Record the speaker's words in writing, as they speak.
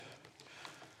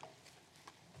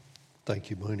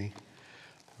Thank you, Mooney.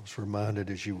 I was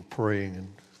reminded as you were praying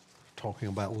and talking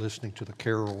about listening to the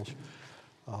carols.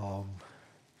 I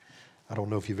don't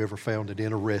know if you've ever found it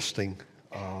interesting.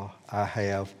 I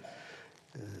have.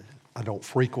 I don't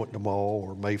frequent the mall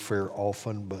or Mayfair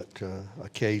often, but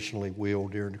occasionally will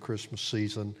during the Christmas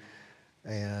season.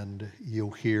 And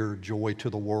you'll hear Joy to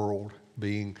the World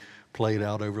being played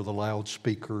out over the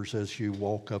loudspeakers as you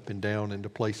walk up and down into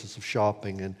places of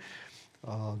shopping. And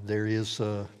there is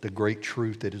the great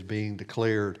truth that is being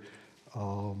declared.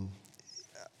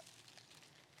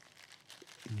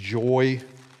 Joy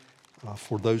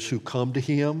for those who come to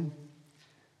Him.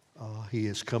 He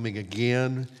is coming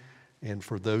again. And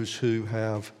for those who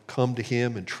have come to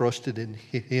Him and trusted in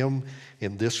Him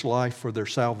in this life for their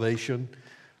salvation,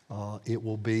 it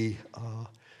will be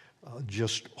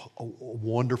just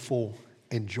wonderful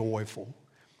and joyful.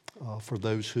 For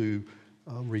those who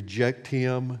reject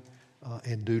Him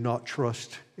and do not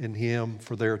trust in Him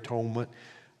for their atonement,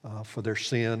 for their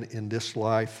sin in this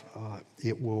life,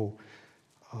 it will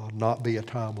not be a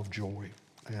time of joy.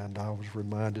 And I was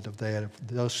reminded of that.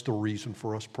 That's the reason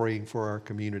for us praying for our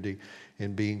community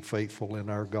and being faithful in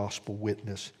our gospel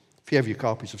witness. If you have your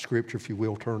copies of Scripture, if you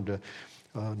will, turn to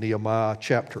Nehemiah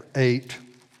chapter 8.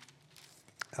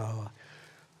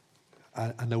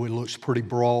 I know it looks pretty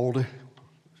broad.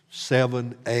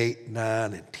 7, 8,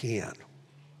 9, and 10.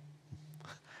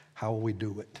 How will we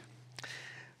do it?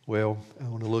 Well, I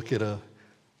want to look at a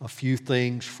few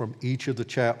things from each of the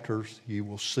chapters. You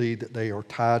will see that they are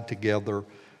tied together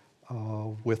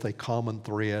with a common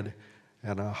thread,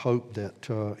 and I hope that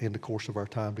in the course of our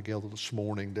time together this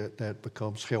morning that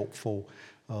becomes helpful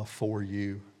for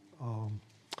you.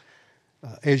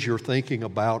 As you're thinking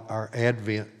about our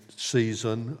Advent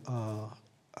season, I'll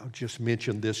just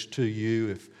mention this to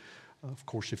you. Of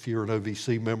course, if you're an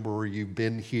OVC member or you've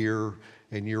been here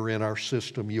and you're in our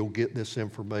system, you'll get this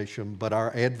information. But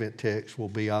our Advent text will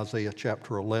be Isaiah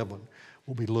chapter 11.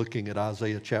 We'll be looking at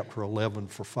Isaiah chapter 11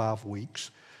 for 5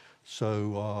 weeks.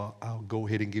 So I'll go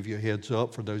ahead and give you a heads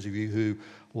up for those of you who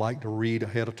like to read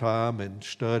ahead of time and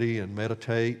study and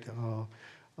meditate.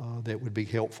 That would be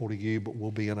helpful to you, but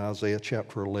we'll be in Isaiah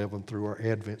chapter 11 through our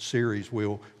Advent series.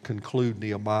 We'll conclude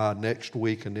Nehemiah next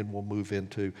week, and then we'll move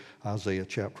into Isaiah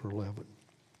chapter 11.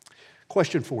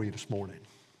 Question for you this morning.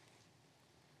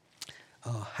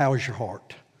 How is your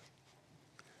heart?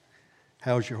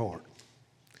 How is your heart?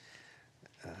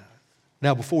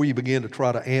 Now, before you begin to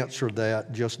try to answer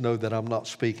that, just know that I'm not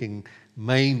speaking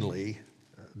mainly,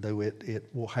 though it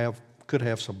could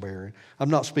have some bearing. I'm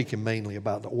not speaking mainly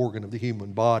about the organ of the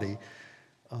human body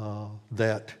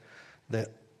that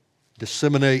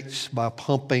disseminates by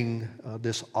pumping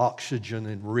this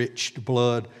oxygen-enriched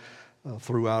blood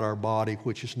throughout our body,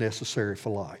 which is necessary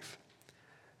for life.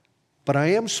 But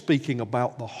I am speaking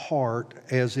about the heart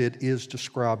as it is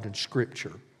described in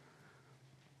Scripture.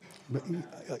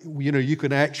 You know, you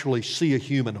can actually see a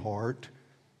human heart,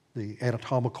 the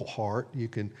anatomical heart. You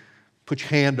can put your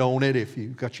hand on it. If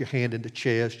you've got your hand in the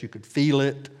chest, you could feel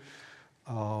it.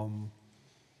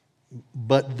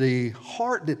 But the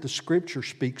heart that the Scripture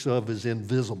speaks of is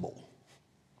invisible.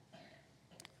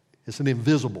 It's an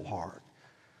invisible heart.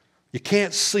 You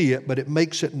can't see it, but it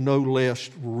makes it no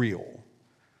less real.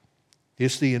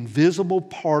 It's the invisible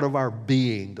part of our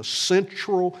being, the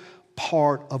central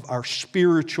part of our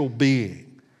spiritual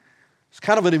being. It's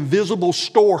kind of an invisible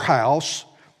storehouse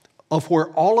of where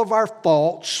all of our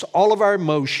thoughts, all of our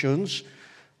emotions,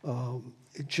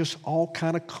 it just all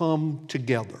kind of come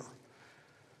together.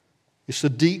 It's a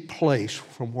deep place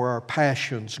from where our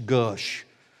passions gush,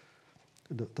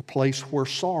 the place where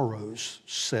sorrows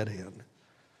set in.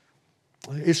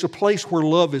 It's a place where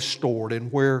love is stored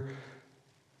and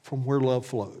from where love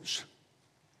flows.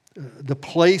 The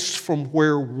place from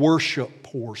where worship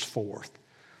pours forth.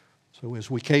 So as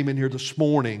we came in here this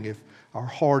morning, if our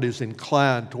heart is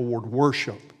inclined toward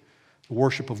worship, the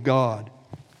worship of God,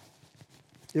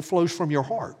 it flows from your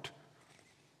heart.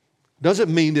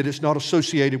 Doesn't mean that it's not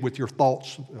associated with your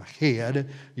thoughts, head,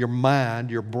 your mind,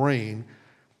 your brain,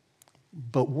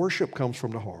 but worship comes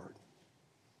from the heart.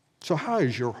 So how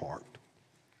is your heart?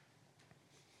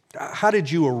 How did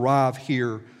you arrive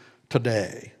here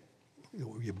today?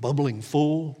 Were you bubbling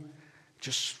full,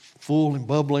 just full and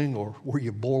bubbling, or were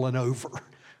you boiling over?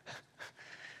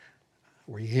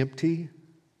 Were you empty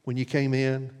when you came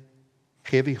in?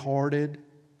 Heavy-hearted,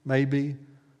 maybe?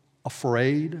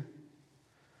 Afraid?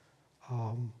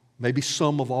 Maybe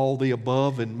some of all the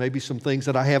above, and maybe some things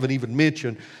that I haven't even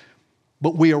mentioned.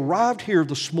 But we arrived here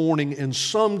this morning in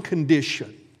some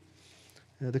condition.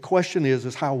 The question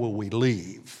is how will we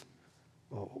leave?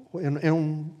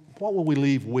 And what will we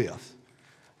leave with?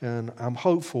 And I'm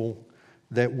hopeful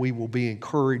that we will be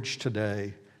encouraged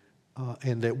today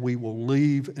and that we will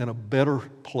leave in a better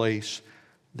place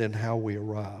than how we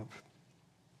arrived.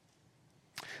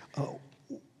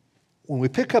 When we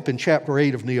pick up in chapter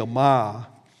 8 of Nehemiah,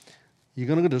 you're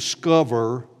going to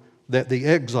discover that the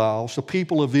exiles, the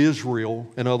people of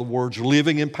Israel, in other words,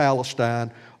 living in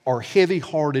Palestine, are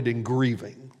heavy-hearted and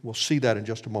grieving. We'll see that in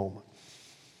just a moment.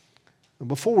 And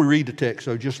before we read the text,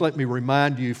 though, just let me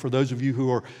remind you, for those of you who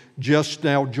are just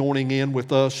now joining in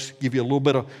with us, give you a little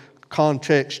bit of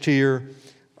context here.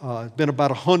 It's been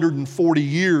about 140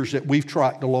 years that we've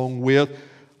tracked along with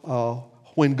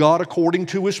when God, according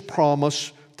to His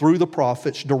promise through the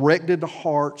prophets, directed the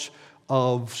hearts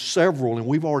of several, and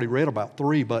we've already read about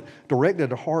 3, but directed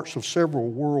the hearts of several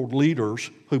world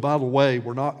leaders who, by the way,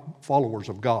 were not followers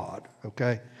of God,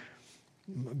 okay?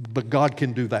 But God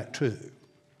can do that too.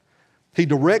 He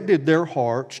directed their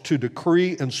hearts to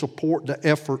decree and support the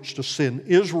efforts to send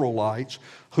Israelites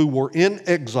who were in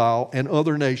exile and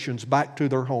other nations back to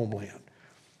their homeland.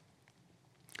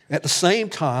 At the same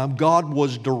time, God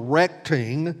was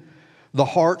directing the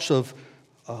hearts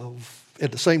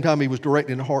at the same time He was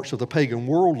directing the hearts of the pagan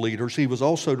world leaders, He was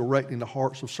also directing the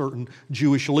hearts of certain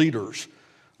Jewish leaders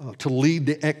to lead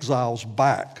the exiles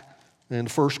back. And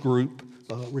the first group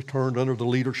returned under the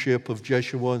leadership of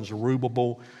Jeshua and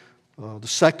Zerubbabel. The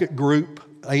second group,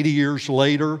 80 years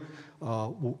later,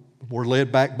 were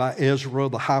led back by Ezra,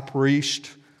 the high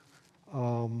priest.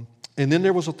 And then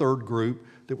there was a third group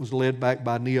that was led back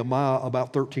by Nehemiah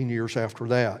about 13 years after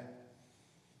that.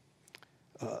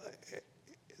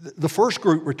 The first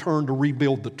group returned to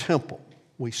rebuild the temple,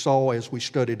 we saw as we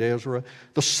studied Ezra.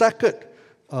 The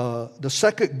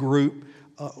second group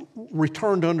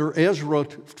returned under Ezra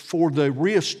for the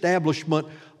reestablishment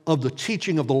of the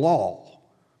teaching of the law.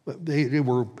 They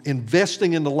were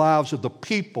investing in the lives of the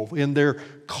people, in their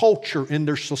culture, in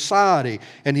their society,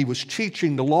 and he was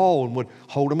teaching the law and would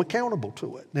hold them accountable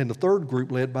to it. And the third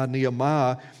group, led by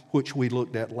Nehemiah, which we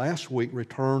looked at last week,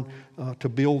 returned to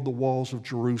build the walls of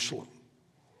Jerusalem.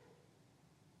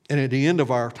 And at the end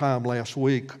of our time last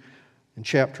week, in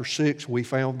chapter 6, we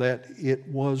found that it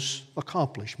was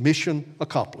accomplished, mission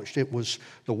accomplished.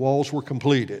 The walls were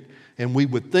completed. And we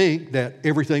would think that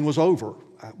everything was over.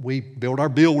 We built our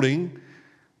building,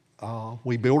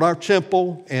 we built our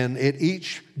temple, and at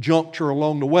each juncture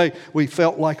along the way, we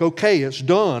felt like, okay, it's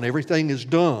done, everything is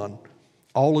done,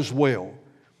 all is well.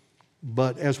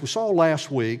 But as we saw last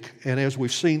week, and as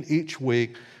we've seen each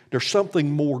week, there's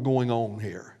something more going on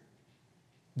here.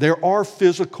 There are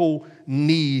physical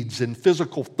needs and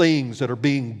physical things that are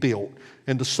being built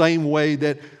in the same way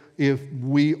that if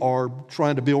we are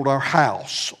trying to build our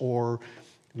house or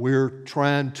we're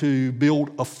trying to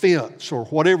build a fence or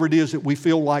whatever it is that we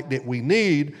feel like that we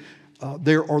need,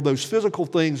 there are those physical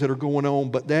things that are going on,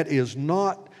 but that is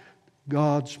not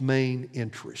God's main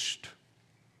interest.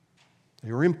 They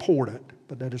are important,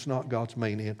 but that is not God's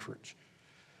main interest.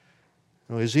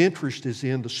 Now, His interest is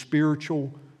in the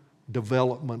spiritual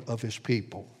development of His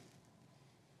people,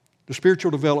 the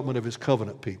spiritual development of His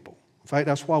covenant people. In fact,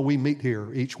 that's why we meet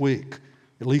here each week,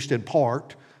 at least in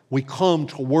part. We come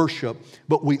to worship,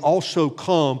 but we also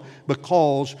come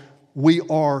because we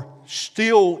are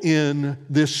still in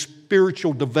this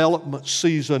spiritual development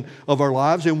season of our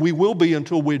lives, and we will be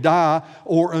until we die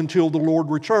or until the Lord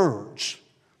returns.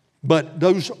 But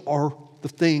those are the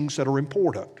things that are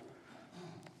important.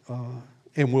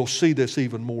 And we'll see this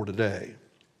even more today.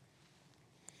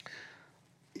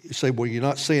 You say, well, you're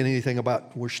not saying anything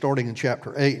about, we're starting in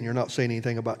chapter 8, and you're not saying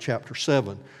anything about chapter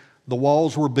 7. The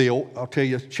walls were built. I'll tell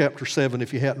you chapter 7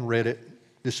 if you hadn't read it.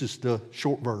 This is the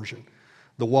short version.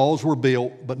 The walls were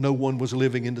built, but no one was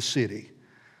living in the city.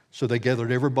 So they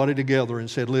gathered everybody together and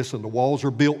said, listen, the walls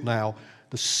are built now.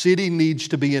 The city needs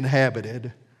to be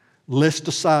inhabited. Let's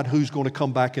decide who's going to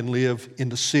come back and live in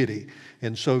the city.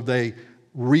 And so they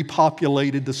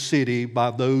repopulated the city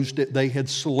by those that they had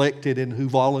selected and who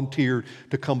volunteered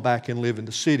to come back and live in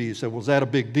the city. You said, well, was that a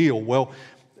big deal? Well,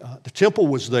 the temple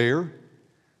was there.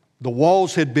 The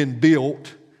walls had been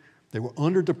built. They were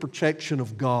under the protection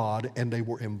of God, and they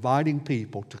were inviting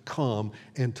people to come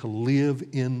and to live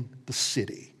in the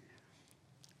city.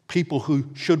 People who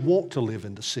should want to live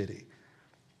in the city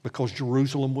because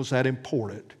Jerusalem was that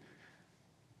important.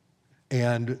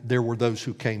 And there were those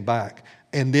who came back.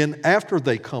 And then after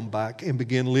they come back and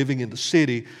begin living in the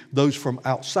city, those from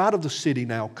outside of the city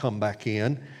now come back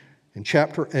in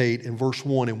chapter 8 and verse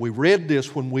 1. And we read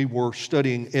this when we were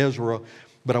studying Ezra,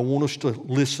 but I want us to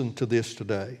listen to this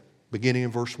today, beginning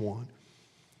in verse 1.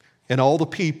 And all the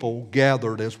people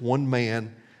gathered as one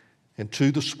man and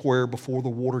to the square before the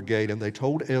water gate, and they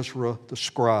told Ezra the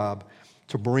scribe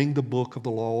to bring the book of the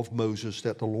law of Moses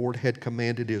that the Lord had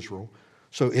commanded Israel.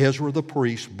 So Ezra the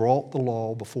priest brought the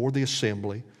law before the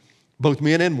assembly, both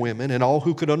men and women, and all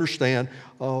who could understand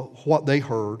what they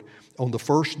heard, on the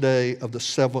first day of the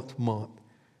 7th month.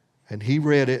 And he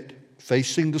read it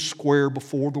facing the square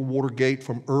before the water gate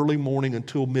from early morning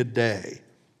until midday.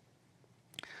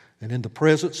 And in the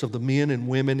presence of the men and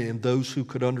women and those who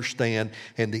could understand,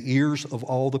 and the ears of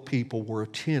all the people were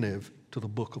attentive to the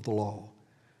book of the law.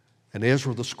 And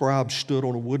Ezra the scribe stood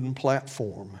on a wooden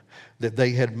platform that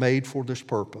they had made for this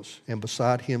purpose. And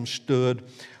beside him stood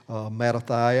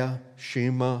Mattithiah,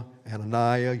 Shema,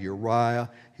 Hananiah, Uriah,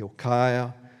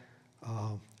 Hilkiah,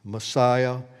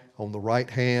 Messiah. On the right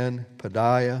hand,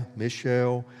 Pedaiah,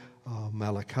 Mishael,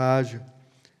 Malachijah,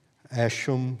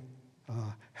 Asham,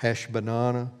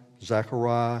 Hashbaddanah,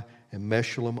 Zechariah, and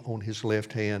Meshullam on his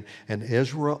left hand. And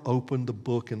Ezra opened the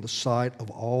book in the sight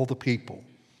of all the people,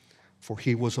 for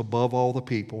he was above all the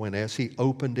people. And as he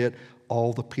opened it,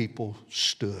 all the people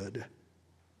stood.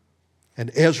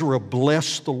 And Ezra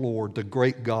blessed the Lord, the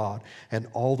great God, and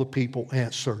all the people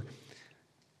answered,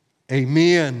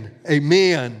 Amen,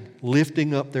 amen,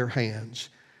 lifting up their hands.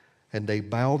 And they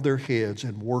bowed their heads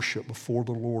and worshiped before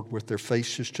the Lord with their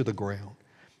faces to the ground.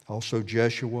 Also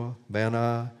Jeshua,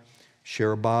 Bani,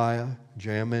 Sherebiah,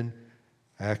 Jamin,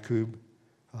 Akub,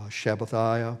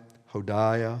 Shabbathiah,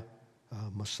 Hodiah,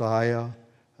 Messiah,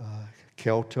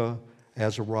 Kelta,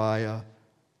 Azariah,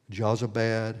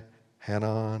 Jozabad,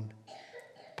 Hanan,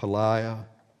 Peliah,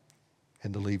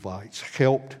 and the Levites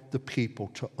helped the people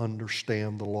to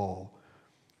understand the law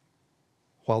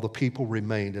while the people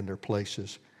remained in their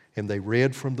places. And they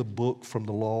read from the book, from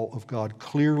the law of God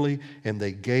clearly, and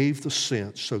they gave the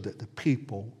sense so that the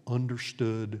people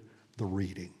understood the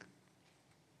reading.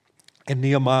 And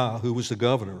Nehemiah, who was the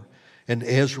governor, and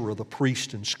Ezra, the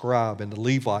priest and scribe, and the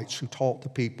Levites who taught the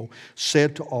people,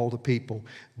 said to all the people,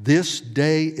 This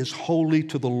day is holy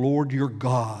to the Lord your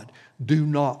God. Do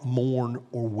not mourn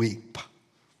or weep.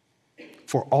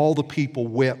 For all the people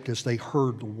wept as they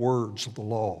heard the words of the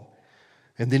law.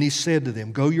 And then he said to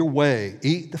them, Go your way,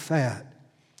 eat the fat,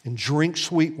 and drink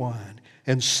sweet wine,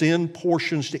 and send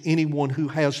portions to anyone who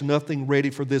has nothing ready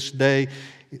for this day.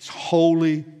 It's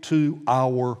holy to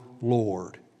our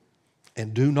Lord.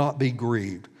 And do not be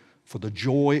grieved, for the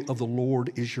joy of the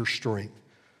Lord is your strength.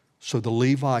 So the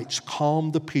Levites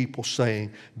calmed the people,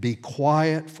 saying, Be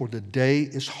quiet, for the day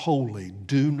is holy.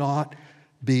 Do not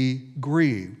be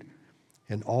grieved.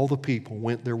 And all the people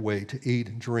went their way to eat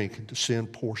and drink and to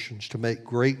send portions, to make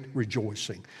great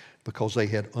rejoicing, because they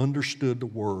had understood the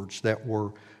words that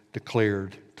were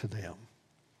declared to them.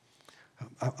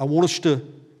 I want us to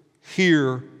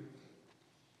hear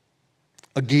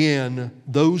again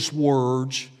those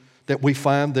words that we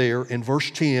find there in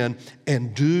verse 10,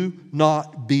 and do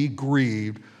not be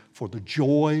grieved, for the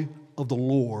joy of the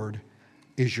Lord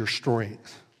is your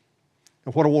strength.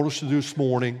 And what I want us to do this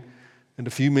morning, in the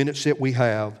few minutes that we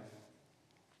have,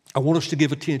 I want us to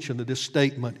give attention to this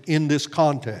statement in this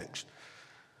context.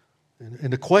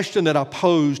 And the question that I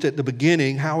posed at the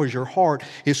beginning, how is your heart,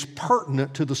 is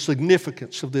pertinent to the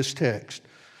significance of this text.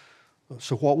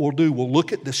 So what we'll do, we'll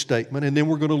look at this statement, and then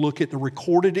we're going to look at the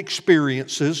recorded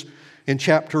experiences in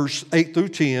chapters 8 through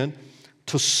 10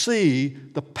 to see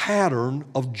the pattern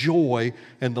of joy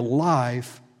and the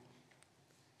life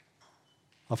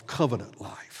of covenant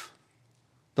life.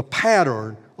 The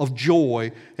pattern of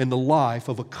joy and the life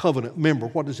of a covenant member.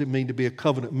 What does it mean to be a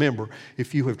covenant member?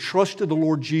 If you have trusted the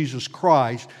Lord Jesus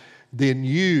Christ, then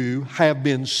you have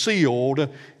been sealed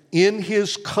in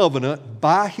His covenant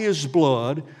by His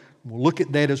blood. We'll look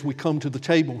at that as we come to the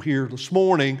table here this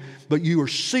morning, but you are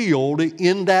sealed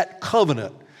in that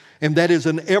covenant. And that is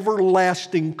an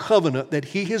everlasting covenant that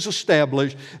He has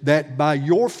established, that by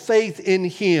your faith in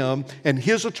Him and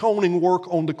His atoning work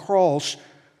on the cross,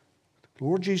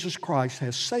 Lord Jesus Christ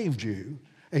has saved you,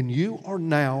 and you are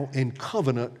now in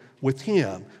covenant with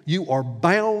Him. You are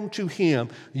bound to Him.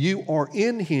 You are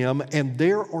in Him, and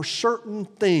there are certain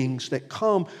things that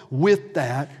come with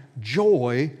that,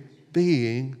 joy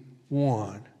being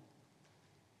one.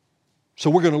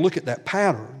 So we're going to look at that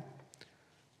pattern.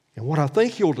 And what I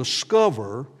think you'll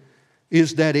discover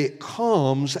is that it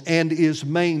comes and is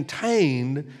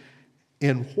maintained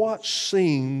in what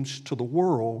seems to the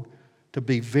world to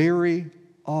be very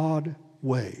odd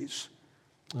ways.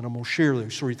 And I'm going to share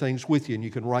those three things with you, and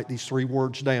you can write these three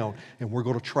words down, and we're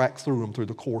going to track through them through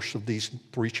the course of these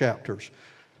 3 chapters.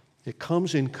 It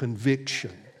comes in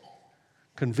conviction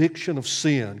of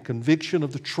sin, conviction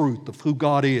of the truth of who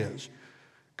God is.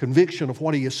 Conviction of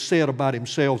what he has said about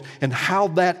himself and how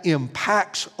that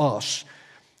impacts us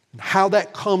and how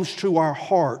that comes to our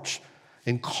hearts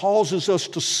and causes us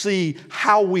to see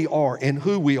how we are and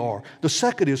who we are. The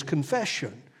second is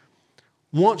confession.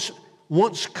 Once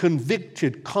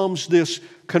convicted comes this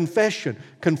confession.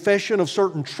 Confession of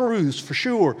certain truths for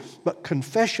sure, but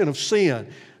confession of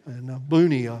sin. And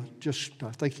Booney,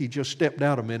 I think he just stepped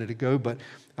out a minute ago, but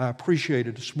I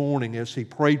appreciated this morning as he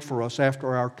prayed for us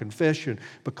after our confession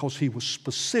because he was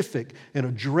specific in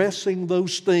addressing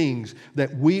those things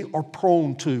that we are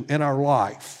prone to in our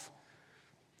life.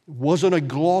 It wasn't a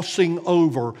glossing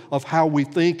over of how we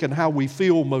think and how we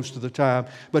feel most of the time,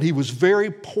 but he was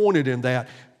very pointed in that.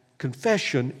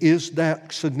 Confession is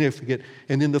that significant.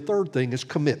 And then the third thing is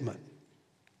commitment.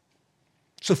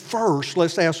 So first,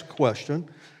 let's ask a question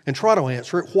and try to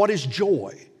answer it. What is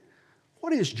joy?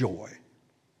 What is joy?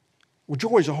 Well,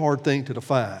 joy is a hard thing to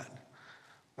define.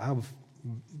 I've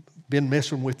been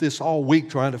messing with this all week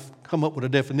trying to come up with a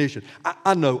definition.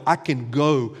 I know I can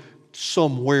go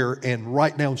somewhere and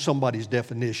write down somebody's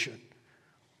definition.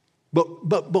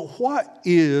 But what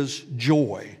is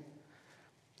joy?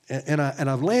 And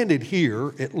I've landed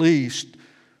here, at least,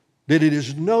 that it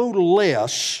is no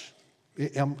less,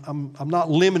 I'm not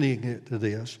limiting it to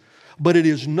this, but it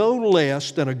is no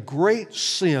less than a great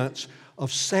sense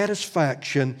of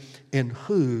satisfaction in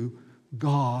who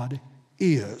God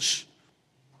is.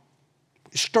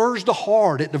 It stirs the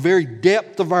heart at the very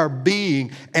depth of our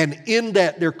being, and in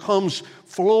that there comes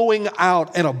flowing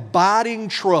out an abiding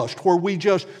trust where we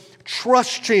just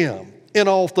trust Him in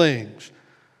all things,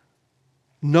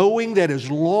 knowing that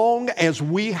as long as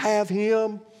we have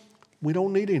Him, we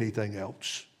don't need anything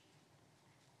else.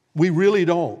 We really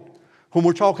don't. When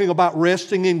we're talking about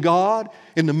resting in God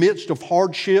in the midst of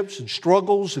hardships and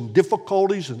struggles and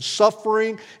difficulties and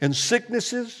suffering and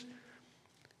sicknesses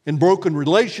and broken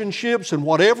relationships and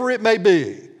whatever it may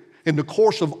be, in the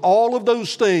course of all of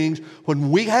those things,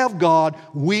 when we have God,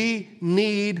 we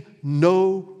need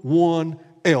no one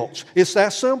else. It's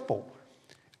that simple.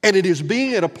 And it is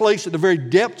being at a place at the very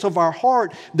depths of our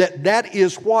heart that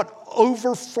is what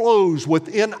overflows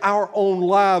within our own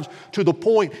lives to the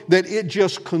point that it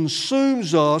just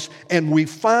consumes us, and we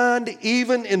find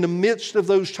even in the midst of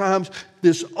those times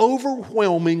this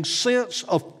overwhelming sense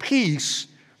of peace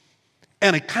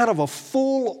and a kind of a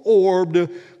full-orbed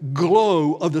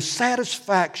glow of the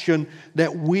satisfaction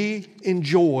that we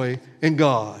enjoy in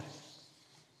God.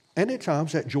 And at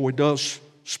times that joy does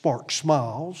spark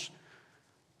smiles,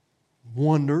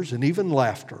 wonders, and even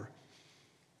laughter.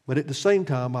 But at the same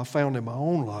time, I found in my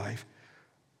own life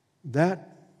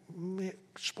that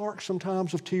sparks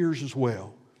sometimes of tears as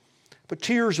well. But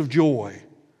tears of joy.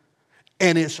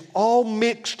 And it's all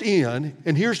mixed in,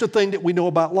 and here's the thing that we know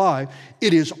about life,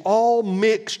 it is all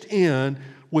mixed in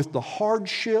with the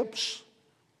hardships,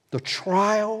 the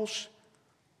trials,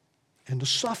 and the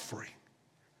suffering.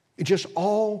 It just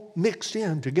all mixed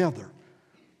in together.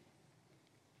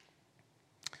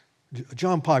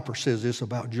 John Piper says this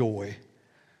about joy.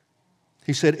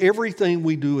 He said, everything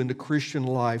we do in the Christian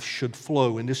life should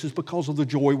flow, and this is because of the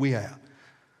joy we have.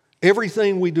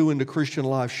 Everything we do in the Christian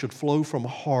life should flow from a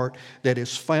heart that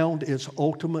has found its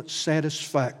ultimate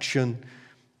satisfaction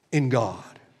in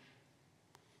God.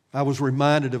 I was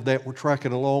reminded of that. We're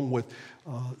tracking along with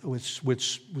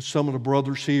some of the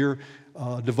brothers here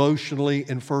devotionally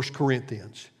in 1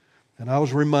 Corinthians. And I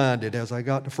was reminded as I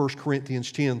got to 1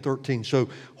 Corinthians 10:13. So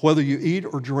whether you eat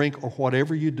or drink or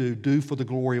whatever you do, do for the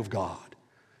glory of God.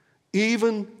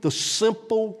 Even the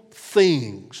simple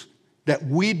things that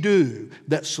we do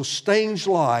that sustains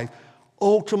life,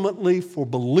 ultimately for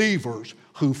believers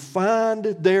who find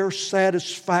their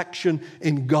satisfaction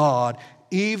in God,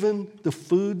 even the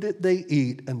food that they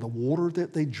eat and the water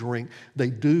that they drink, they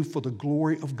do for the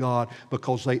glory of God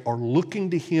because they are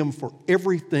looking to Him for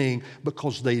everything,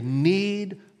 because they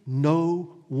need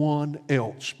no one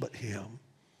else but Him.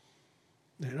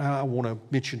 And I want to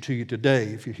mention to you today,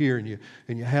 if you're here and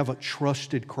you haven't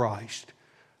trusted Christ,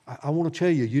 I want to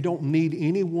tell you, you don't need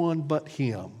anyone but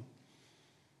Him.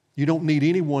 You don't need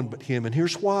anyone but Him. And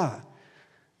here's why.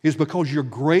 It's because your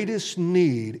greatest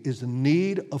need is the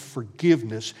need of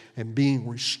forgiveness and being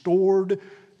restored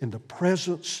in the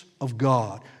presence of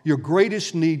God. Your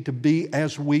greatest need to be,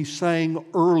 as we sang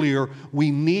earlier, we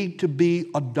need to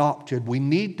be adopted. We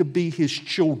need to be His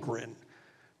children.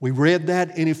 We read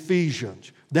that in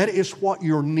Ephesians. That is what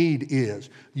your need is.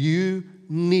 You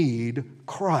need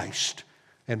Christ.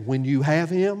 And when you have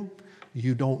Him,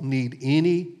 you don't need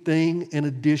anything in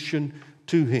addition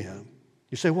to Him.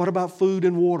 You say, what about food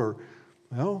and water?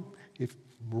 Well,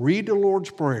 read the Lord's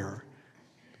Prayer.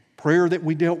 prayer that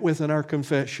we dealt with in our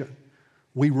confession,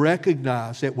 we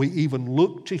recognize that we even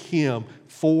look to Him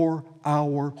for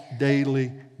our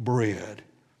daily bread.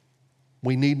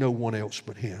 We need no one else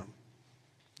but Him.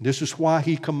 This is why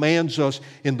He commands us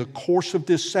in the course of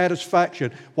this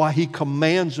satisfaction, why He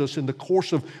commands us in the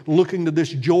course of looking to this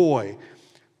joy.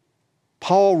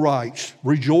 Paul writes,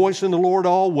 rejoice in the Lord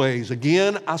always.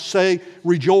 Again, I say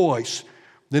rejoice.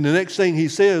 Then the next thing he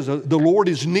says, the Lord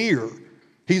is near.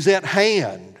 He's at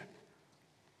hand.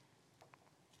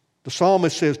 The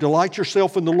psalmist says, delight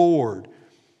yourself in the Lord.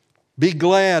 Be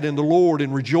glad in the Lord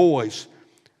and rejoice.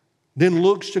 Then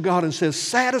looks to God and says,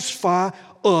 satisfy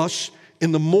us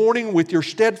in the morning with your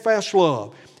steadfast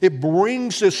love. It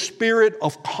brings this spirit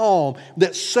of calm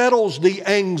that settles the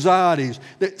anxieties,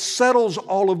 that settles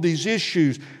all of these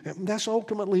issues. And that's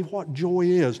ultimately what joy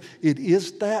is. It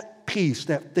is that peace,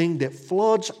 that thing that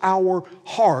floods our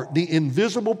heart, the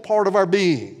invisible part of our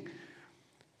being,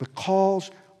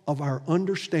 because of our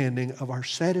understanding of our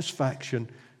satisfaction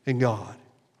in God.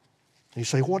 And you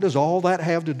say, what does all that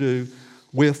have to do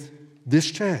with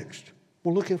this text?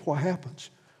 Well, look at what happens.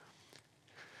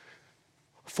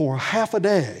 For half a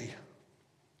day,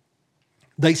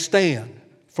 they stand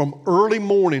from early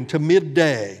morning to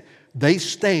midday. They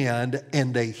stand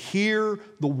and they hear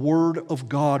the Word of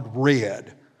God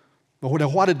read. Now,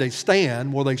 why did they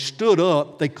stand? Well, they stood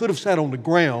up. They could have sat on the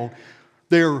ground.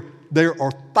 There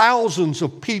are thousands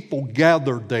of people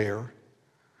gathered there.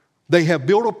 They have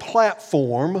built a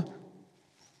platform,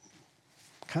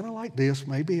 kind of like this,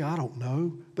 maybe, I don't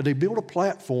know. But they built a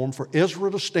platform for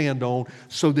Ezra to stand on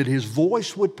so that his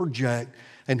voice would project.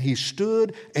 And he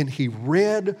stood and he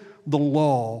read the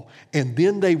law. And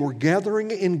then they were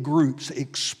gathering in groups,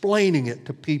 explaining it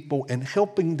to people and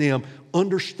helping them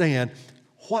understand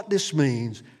what this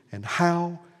means and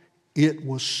how it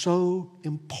was so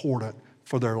important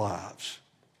for their lives.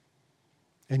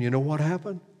 And you know what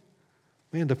happened?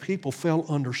 Man, the people fell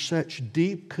under such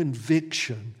deep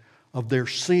conviction of their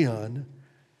sin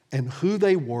and who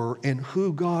they were and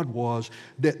who God was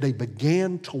that they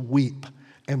began to weep.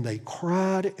 And they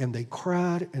cried and they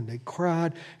cried and they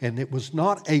cried. And it was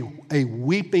not a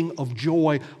weeping of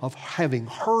joy of having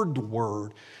heard the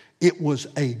word. It was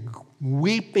a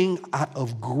weeping out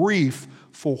of grief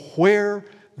for where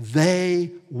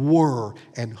they were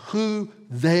and who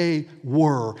they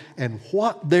were and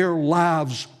what their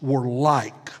lives were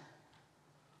like.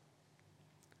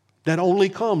 That only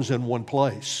comes in one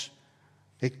place.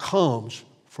 It comes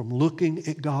from looking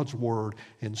at God's Word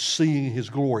and seeing His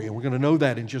glory. And we're going to know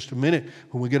that in just a minute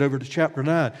when we get over to chapter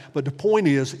 9. But the point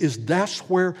is that's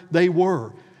where they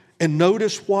were. And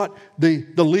notice what the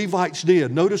Levites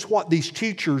did. Notice what these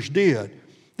teachers did.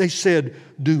 They said,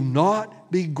 do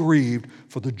not be grieved,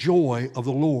 for the joy of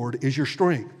the Lord is your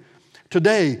strength.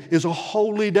 Today is a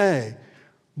holy day.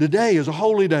 Today is a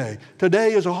holy day.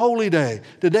 Today is a holy day.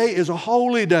 Today is a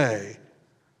holy day.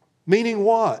 Meaning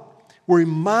what? We're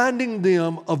reminding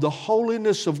them of the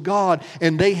holiness of God,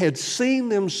 and they had seen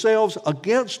themselves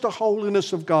against the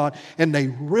holiness of God, and they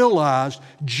realized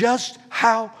just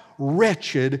how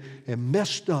wretched and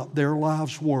messed up their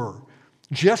lives were.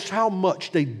 Just how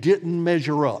much they didn't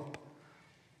measure up.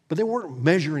 But they weren't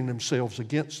measuring themselves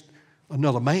against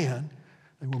another man.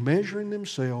 They were measuring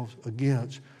themselves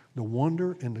against the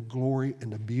wonder and the glory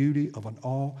and the beauty of an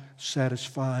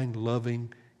all-satisfying,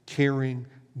 loving, caring,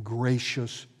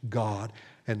 gracious God.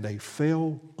 And they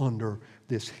fell under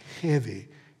this heavy,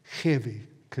 heavy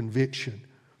conviction.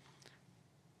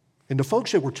 And the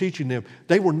folks that were teaching them,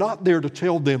 they were not there to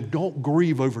tell them, don't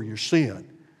grieve over your sin.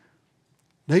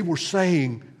 They were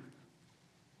saying,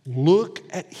 look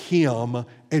at Him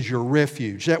as your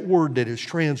refuge. That word that is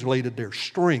translated there,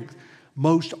 strength,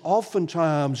 most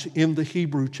oftentimes in the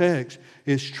Hebrew text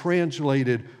is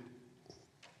translated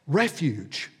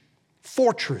refuge,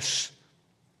 fortress,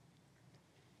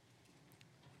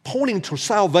 pointing to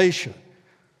salvation.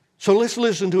 So let's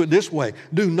listen to it this way.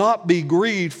 Do not be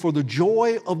grieved, for the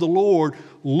joy of the Lord.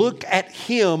 Look at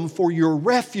Him for your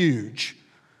refuge.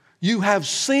 You have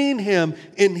seen Him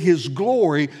in His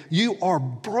glory. You are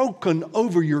broken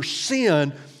over your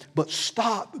sin, but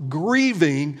stop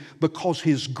grieving because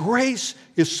His grace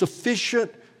is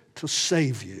sufficient to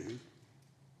save you.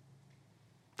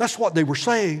 That's what they were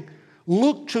saying.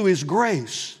 Look to His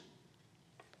grace.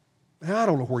 Now, I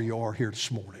don't know where you are here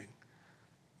this morning.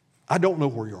 I don't know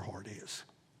where your heart is,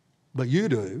 but you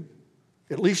do.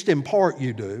 At least in part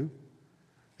you do.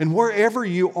 And wherever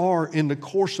you are in the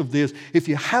course of this, if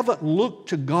you haven't looked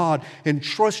to God and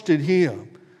trusted Him,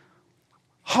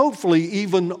 hopefully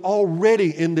even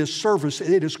already in this service,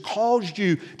 it has caused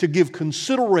you to give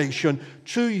consideration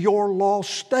to your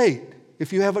lost state.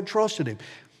 if you haven't trusted Him.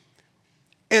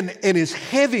 And as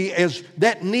heavy as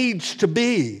that needs to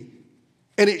be,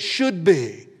 and it should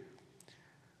be,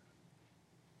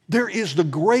 there is the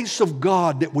grace of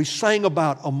God that we sang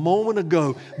about a moment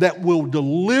ago that will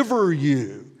deliver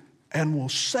you and will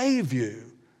save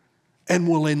you and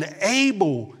will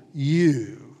enable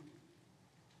you,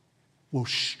 will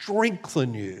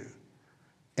strengthen you.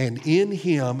 And in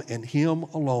Him and Him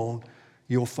alone,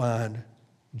 you'll find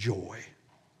joy.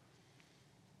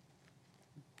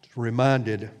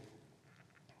 Reminded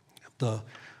of the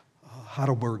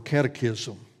Heidelberg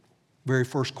Catechism, very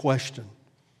first question.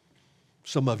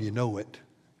 Some of you know it.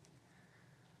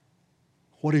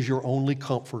 What is your only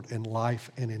comfort in life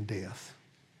and in death?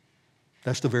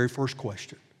 That's the very first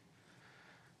question.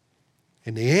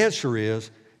 And the answer is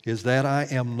that I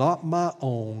am not my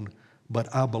own,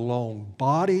 but I belong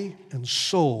body and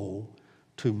soul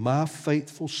to my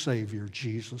faithful Savior,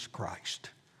 Jesus Christ.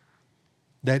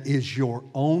 That is your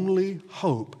only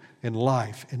hope in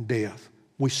life and death.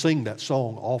 We sing that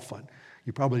song often.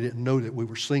 You probably didn't know that we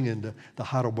were singing the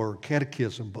Heidelberg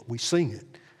Catechism, but we sing it.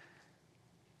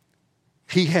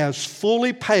 He has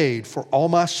fully paid for all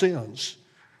my sins,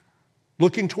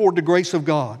 looking toward the grace of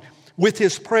God, with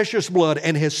His precious blood,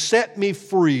 and has set me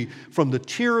free from the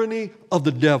tyranny of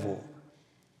the devil.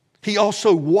 He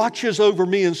also watches over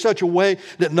me in such a way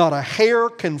that not a hair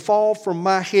can fall from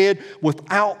my head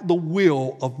without the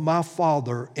will of my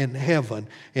Father in heaven.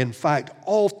 In fact,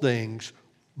 all things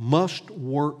must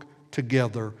work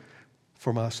together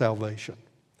for my salvation.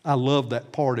 I love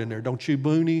that part in there, don't you,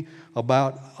 Booney,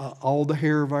 about all the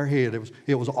hair of our head.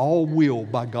 It was all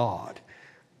willed by God.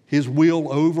 His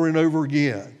will over and over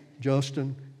again,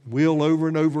 Justin, will over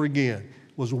and over again,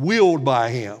 was willed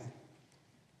by Him.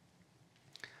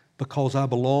 Because I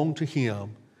belong to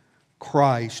Him,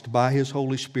 Christ, by His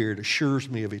Holy Spirit, assures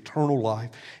me of eternal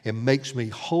life and makes me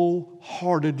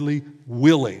wholeheartedly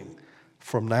willing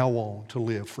from now on to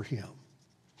live for Him.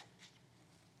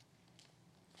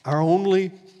 Our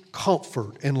only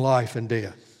comfort in life and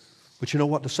death. But you know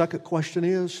what the second question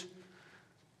is?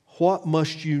 What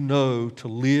must you know to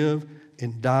live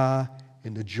and die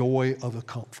in the joy of the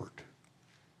comfort?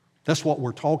 That's what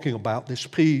we're talking about, this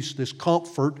peace, this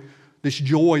comfort, this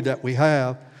joy that we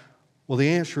have. Well, the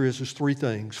answer is three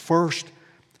things. First,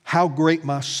 how great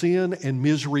my sin and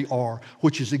misery are,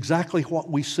 which is exactly what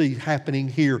we see happening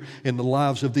here in the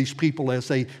lives of these people as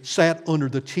they sat under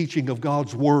the teaching of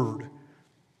God's Word.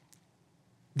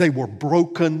 They were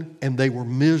broken and they were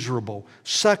miserable.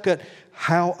 Second,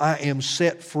 how I am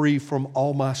set free from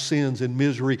all my sins and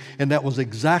misery. And that was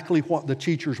exactly what the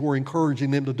teachers were encouraging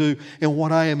them to do and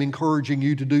what I am encouraging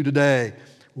you to do today.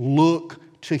 Look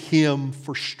to Him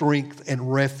for strength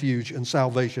and refuge and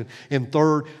salvation. And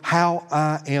third, how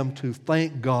I am to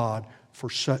thank God for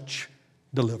such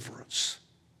deliverance.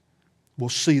 We'll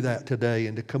see that today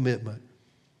in the commitment.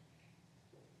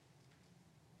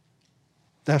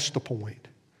 That's the point.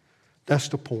 That's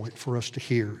the point for us to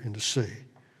hear and to see.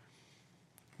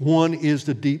 One is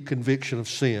the deep conviction of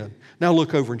sin. Now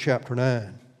look over in chapter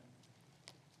 9.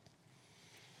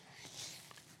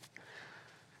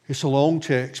 It's a long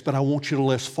text, but I want you to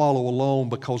let's follow along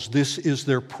because this is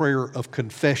their prayer of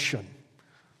confession.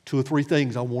 Two or three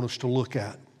things I want us to look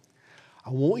at.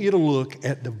 I want you to look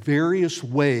at the various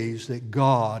ways that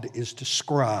God is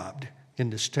described in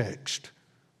this text.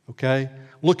 Okay?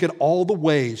 Look at all the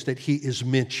ways that He is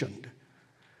mentioned.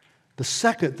 The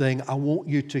second thing, I want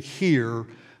you to hear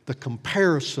the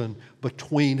comparison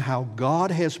between how God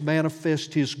has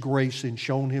manifested His grace and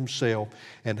shown Himself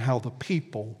and how the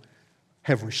people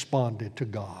have responded to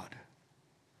God.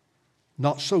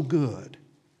 Not so good.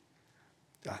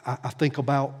 I think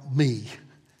about me,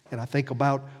 and I think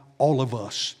about all of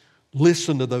us.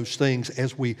 Listen to those things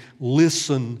as we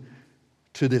listen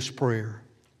to this prayer,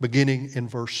 beginning in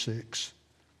verse 6.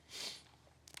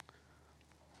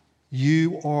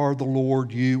 You are the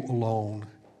Lord, you alone.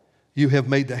 You have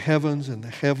made the heavens and the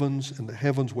heavens and the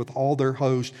heavens with all their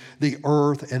host, the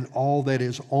earth and all that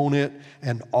is on it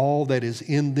and all that is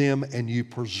in them, and you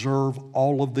preserve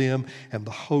all of them, and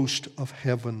the host of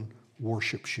heaven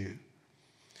worships you.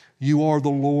 You are the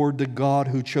Lord, the God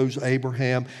who chose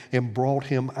Abraham and brought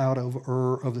him out of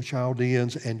Ur of the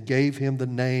Chaldeans and gave him the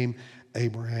name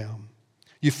Abraham.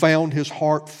 You found his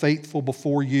heart faithful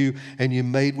before you, and you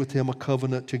made with him a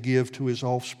covenant to give to his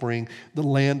offspring the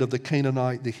land of the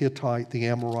Canaanite, the Hittite, the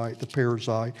Amorite, the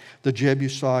Perizzite, the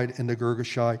Jebusite, and the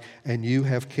Girgashite, and you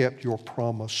have kept your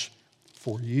promise,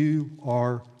 for you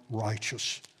are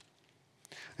righteous.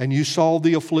 And you saw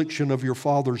the affliction of your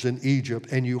fathers in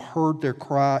Egypt, and you heard their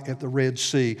cry at the Red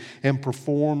Sea, and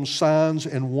performed signs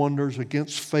and wonders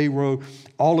against Pharaoh,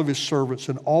 all of his servants,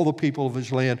 and all the people of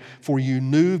his land. For you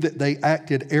knew that they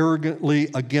acted arrogantly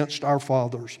against our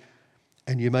fathers,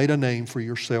 and you made a name for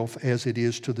yourself as it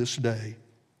is to this day.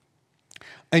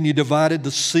 And you divided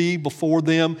the sea before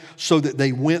them so that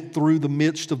they went through the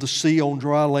midst of the sea on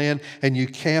dry land. And you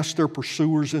cast their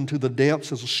pursuers into the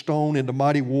depths as a stone into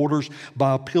mighty waters.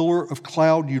 By a pillar of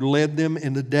cloud you led them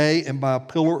in the day, and by a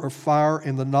pillar of fire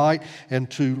in the night,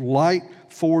 and to light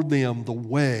for them the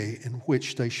way in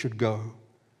which they should go.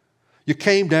 You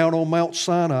came down on Mount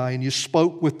Sinai, and you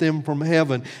spoke with them from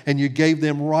heaven, and you gave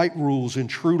them right rules and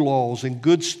true laws and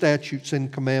good statutes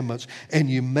and commandments. And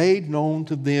you made known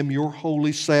to them your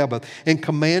holy Sabbath, and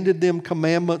commanded them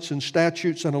commandments and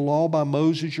statutes and a law by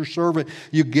Moses your servant.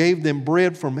 You gave them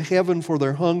bread from heaven for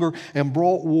their hunger, and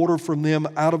brought water from them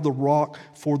out of the rock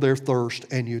for their thirst.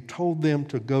 And you told them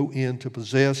to go in to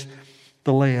possess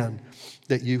the land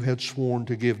that you had sworn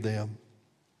to give them.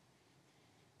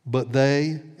 But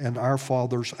they and our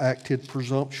fathers acted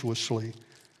presumptuously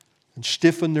and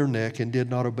stiffened their neck and did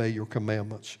not obey your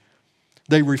commandments.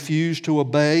 They refused to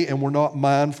obey and were not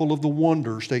mindful of the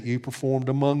wonders that you performed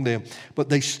among them. But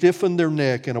they stiffened their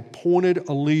neck and appointed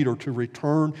a leader to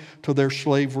return to their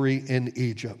slavery in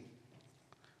Egypt.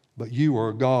 But you are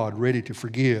a God ready to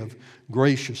forgive,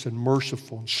 gracious and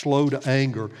merciful, and slow to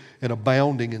anger, and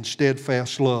abounding in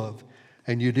steadfast love.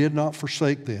 And you did not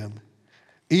forsake them,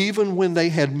 even when they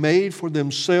had made for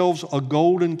themselves a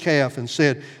golden calf and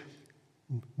said,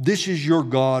 "This is your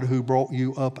God who brought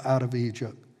you up out of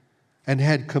Egypt," and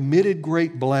had committed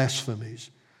great blasphemies.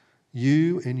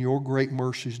 You in your great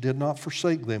mercies did not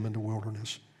forsake them in the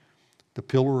wilderness. The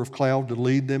pillar of cloud to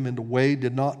lead them in the way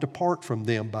did not depart from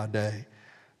them by day,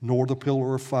 nor the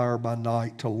pillar of fire by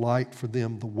night to light for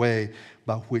them the way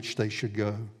by which they should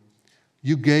go.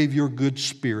 You gave your good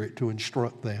spirit to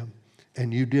instruct them,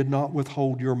 and you did not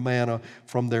withhold your manna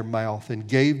from their mouth, and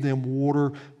gave them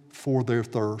water for their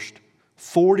thirst.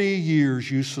 40 years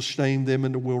you sustained them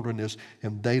in the wilderness,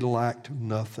 and they lacked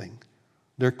nothing.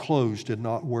 Their clothes did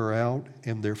not wear out,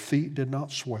 and their feet did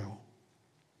not swell.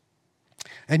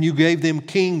 And you gave them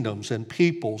kingdoms and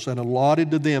peoples, and allotted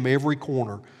to them every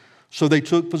corner. So they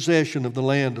took possession of the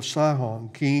land of Sihon,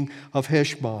 king of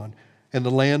Heshbon, and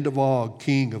the land of Og,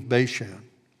 king of Bashan.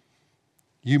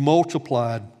 You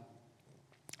multiplied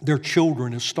their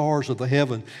children as stars of the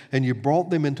heaven, and you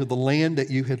brought them into the land that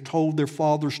you had told their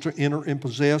fathers to enter and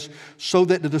possess, so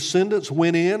that the descendants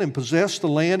went in and possessed the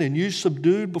land, and you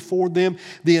subdued before them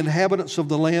the inhabitants of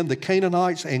the land, the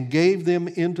Canaanites, and gave them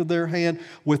into their hand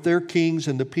with their kings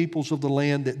and the peoples of the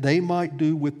land, that they might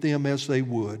do with them as they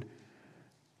would.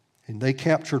 And they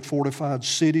captured fortified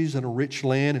cities and a rich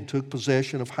land, and took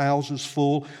possession of houses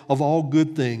full of all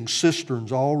good things,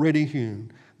 cisterns already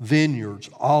hewn, vineyards,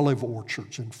 olive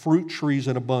orchards, and fruit trees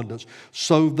in abundance,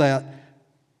 so that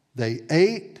they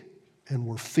ate and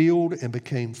were filled and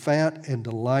became fat and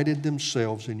delighted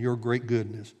themselves in your great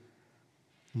goodness.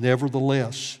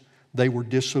 Nevertheless, they were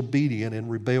disobedient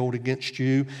and rebelled against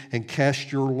you, and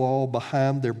cast your law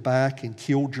behind their back, and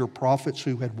killed your prophets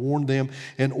who had warned them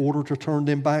in order to turn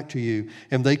them back to you,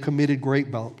 and they committed great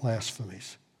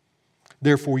blasphemies.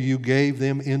 Therefore you gave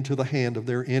them into the hand of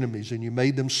their enemies, and you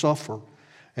made them suffer.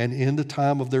 And in the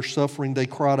time of their suffering they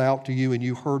cried out to you, and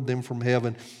you heard them from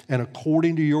heaven. And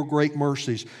according to your great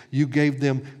mercies you gave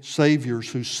them saviors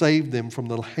who saved them from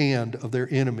the hand of their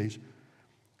enemies.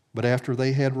 But after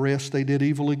they had rest they did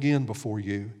evil again before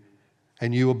you.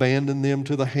 And you abandoned them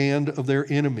to the hand of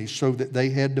their enemies, so that they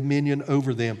had dominion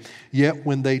over them. Yet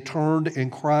when they turned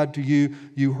and cried to you,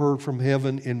 you heard from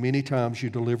heaven, and many times you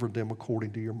delivered them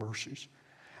according to your mercies.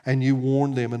 And you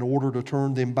warned them in order to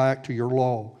turn them back to your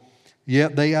law.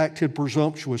 Yet they acted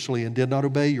presumptuously and did not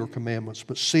obey your commandments,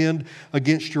 but sinned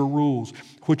against your rules,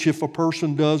 which if a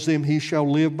person does them, he shall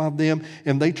live by them.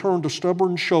 And they turned a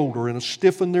stubborn shoulder and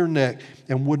stiffened their neck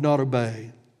and would not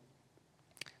obey.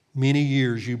 Many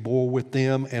years you bore with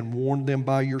them and warned them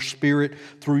by your Spirit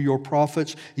through your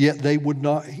prophets, yet they would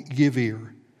not give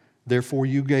ear. Therefore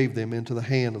you gave them into the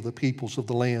hand of the peoples of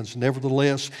the lands.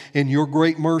 Nevertheless, in your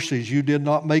great mercies you did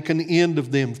not make an end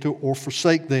of them or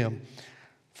forsake them.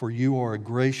 For you are a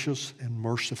gracious and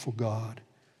merciful God.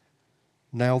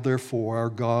 Now therefore, our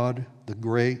God, the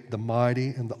great, the mighty,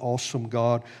 and the awesome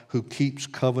God, who keeps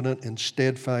covenant and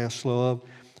steadfast love,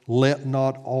 let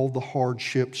not all the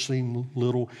hardship seem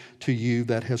little to you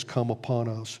that has come upon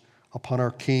us, upon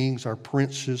our kings, our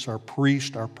princes, our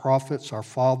priests, our prophets, our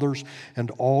fathers,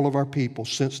 and all of our people,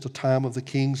 since the time of the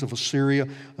kings of Assyria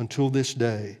until this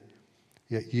day.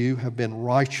 Yet you have been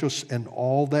righteous in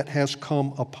all that has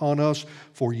come upon us,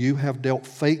 for you have dealt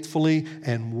faithfully,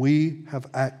 and we have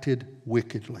acted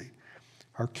wickedly.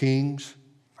 Our kings,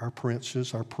 our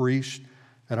princes, our priests,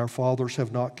 and our fathers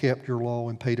have not kept your law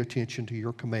and paid attention to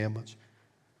your commandments.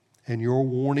 And your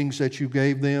warnings that you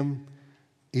gave them,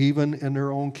 even in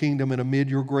their own kingdom and amid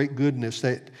your great goodness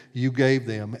that you gave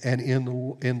them, and in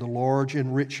the large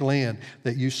and rich land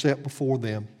that you set before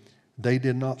them, they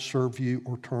did not serve you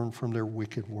or turn from their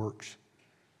wicked works.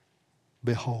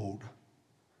 Behold,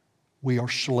 we are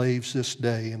slaves this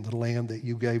day in the land that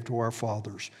you gave to our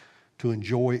fathers to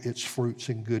enjoy its fruits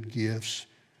and good gifts.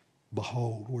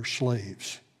 Behold, we're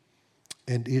slaves,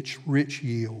 and its rich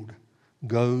yield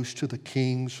goes to the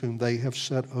kings whom they have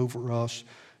set over us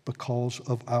because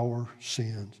of our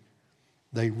sins.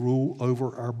 They rule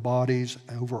over our bodies,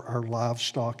 over our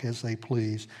livestock as they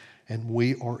please, and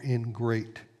we are in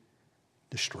great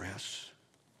distress.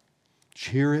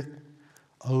 Hear it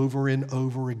over and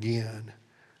over again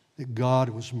that God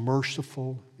was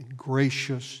merciful and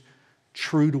gracious,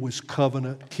 true to His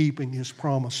covenant, keeping His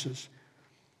promises.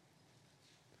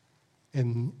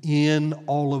 And in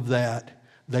all of that,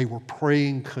 they were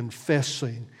praying,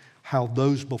 confessing how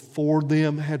those before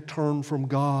them had turned from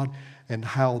God and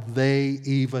how they,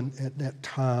 even at that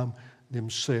time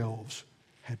themselves,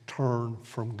 had turned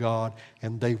from God,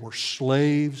 and they were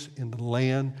slaves in the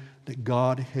land that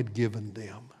God had given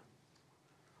them.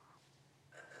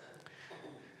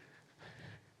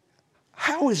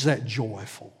 How is that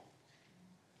joyful?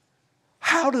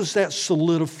 How does that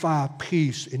solidify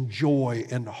peace and joy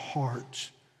in the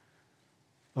hearts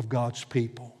of God's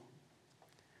people?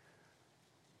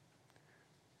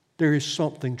 There is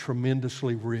something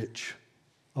tremendously rich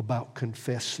about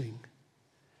confessing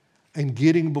and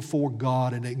getting before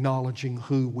God and acknowledging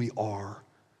who we are.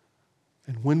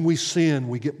 And when we sin,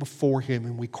 we get before Him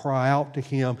and we cry out to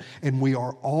Him, and we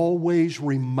are always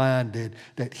reminded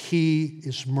that He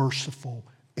is merciful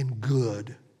and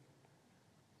good.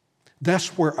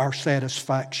 That's where our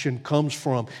satisfaction comes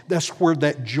from. That's where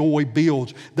that joy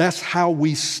builds. That's how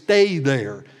we stay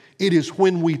there. It is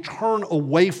when we turn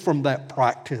away from that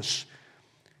practice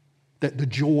that the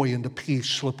joy and the peace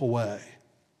slip away.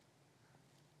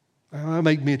 I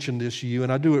make mention this to you,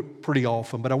 and I do it pretty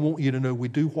often, but I want you to know we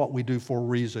do what we do for a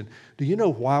reason. Do you know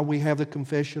why we have the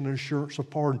confession and assurance of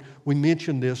pardon? We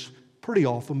mention this pretty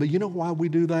often, but you know why we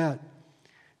do that?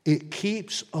 It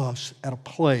keeps us at a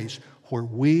place where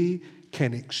we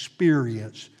can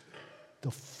experience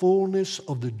the fullness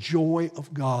of the joy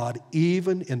of God,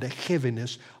 even in the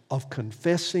heaviness of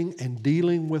confessing and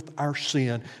dealing with our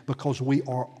sin, because we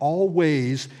are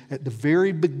always, at the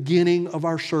very beginning of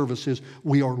our services,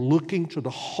 we are looking to the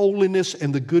holiness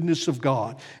and the goodness of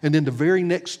God. And then the very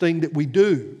next thing that we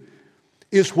do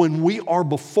is when we are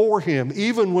before Him,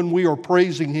 even when we are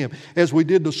praising Him, as we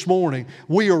did this morning,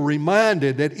 we are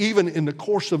reminded that even in the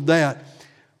course of that,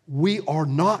 we are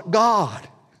not God.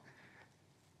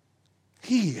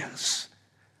 He is.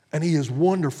 And He is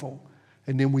wonderful.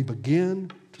 And then we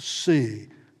begin to see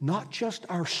not just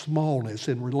our smallness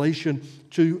in relation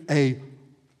to a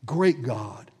great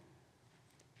God,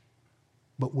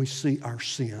 but we see our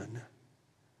sin.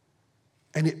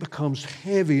 And it becomes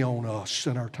heavy on us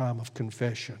in our time of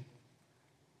confession.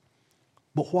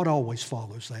 But what always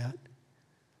follows that?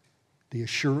 The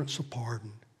assurance of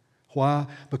pardon. Why?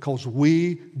 Because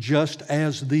we, just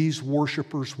as these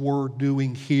worshipers were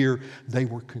doing here, they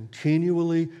were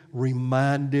continually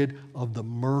reminded of the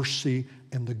mercy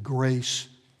and the grace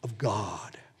of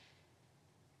God,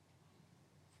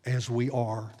 as we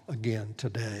are again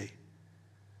today.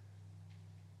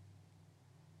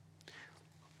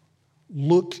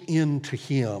 Look into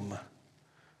Him.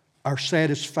 Our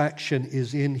satisfaction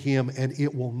is in Him, and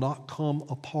it will not come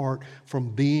apart from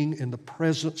being in the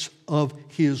presence of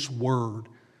His Word.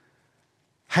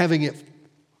 Having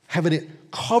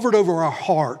it covered over our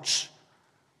hearts,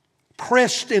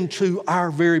 pressed into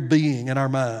our very being and our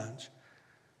minds,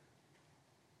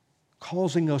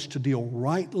 causing us to deal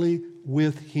rightly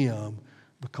with Him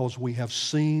because we have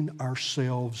seen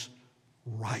ourselves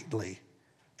rightly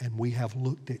and we have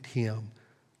looked at Him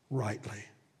rightly.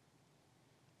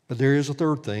 But there is a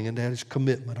third thing, and that is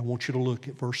commitment. I want you to look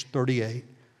at verse 38.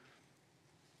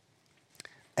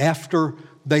 After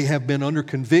they have been under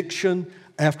conviction,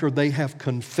 after they have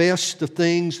confessed the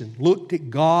things and looked at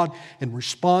God and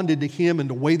responded to Him in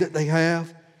the way that they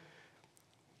have,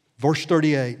 verse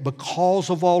 38, because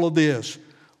of all of this,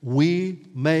 we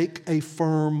make a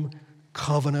firm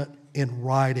covenant in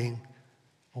writing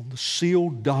on the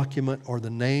sealed document or the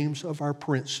names of our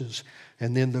princes.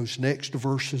 And then those next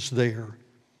verses there.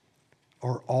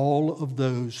 are all of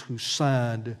those who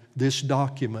signed this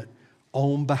document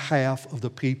on behalf of the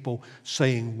people,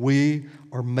 saying, we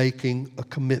are making a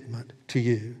commitment to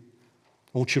you.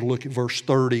 I want you to look at verse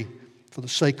 30. For the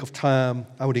sake of time,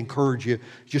 I would encourage you,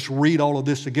 just read all of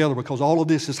this together, because all of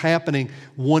this is happening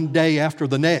one day after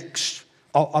the next.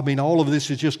 All of this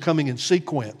is just coming in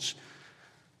sequence.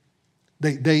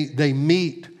 They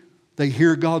meet, they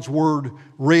hear God's word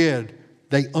read,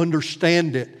 they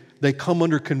understand it, they come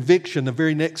under conviction. The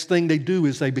very next thing they do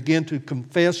is they begin to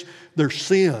confess their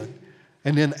sin.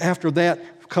 And then after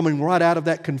that, coming right out of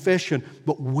that confession,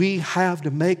 but we have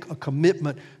to make a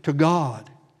commitment to God.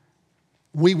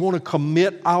 We want to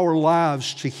commit our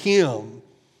lives to Him.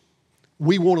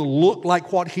 We want to look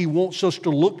like what He wants us to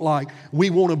look like. We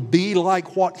want to be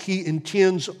like what He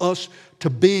intends us to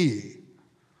be.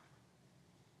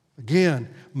 Again,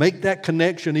 make that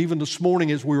connection. Even this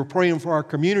morning as we were praying for our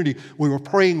community, we were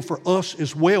praying for us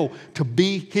as well to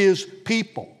be His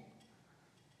people,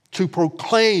 to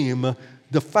proclaim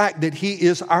the fact that He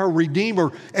is our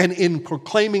Redeemer. And in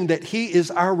proclaiming that He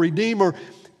is our Redeemer,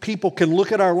 people can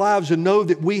look at our lives and know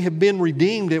that we have been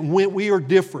redeemed and we are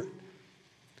different.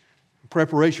 In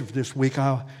preparation for this week,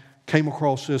 I came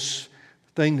across this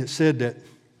thing that said that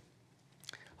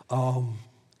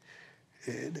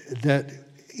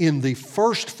in the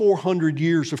first 400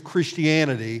 years of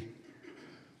Christianity,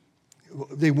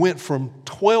 they went from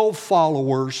 12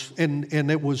 followers, and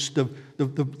it was the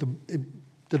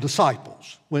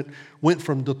disciples, went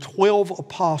from the 12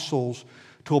 apostles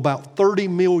to about 30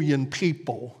 million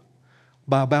people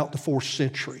by about the 4th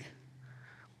century.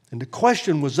 And the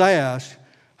question was asked,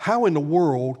 how in the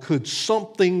world could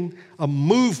a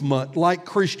movement like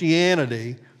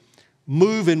Christianity,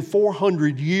 move in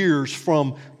 400 years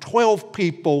from 12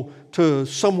 people to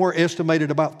somewhere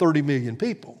estimated about 30 million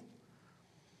people?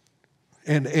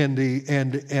 And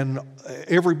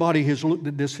everybody has looked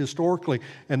at this historically,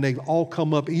 and they've all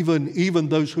come up, even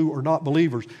those who are not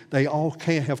believers, they all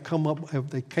came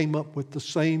up with the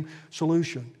same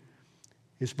solution.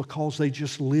 It's because they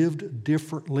just lived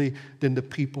differently than the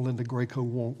people in the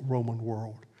Greco-Roman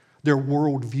world. Their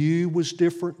worldview was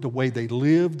different, the way they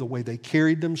lived, the way they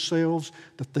carried themselves,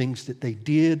 the things that they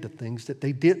did, the things that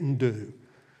they didn't do.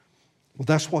 Well,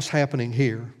 that's what's happening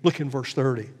here. Look in verse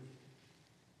 30.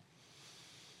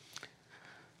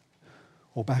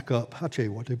 Well, back up. I'll tell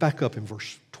you what, they back up in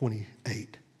verse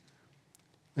 28.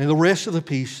 And the rest of the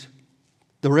people,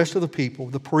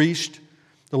 the priest,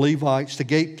 the Levites, the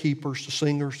gatekeepers, the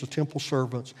singers, the temple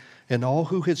servants, and all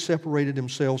who had separated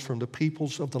themselves from the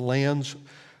peoples of the lands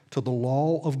to the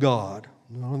law of God.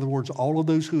 In other words, all of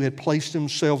those who had placed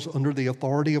themselves under the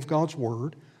authority of God's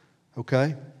word,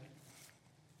 okay?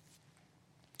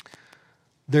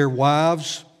 Their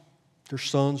wives, their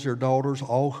sons, their daughters,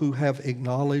 all who have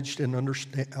acknowledged and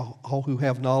understand, all who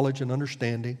have knowledge and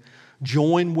understanding,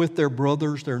 join with their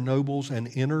brothers, their nobles, and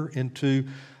enter into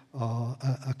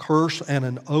a curse and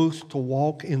an oath to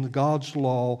walk in God's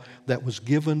law that was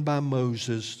given by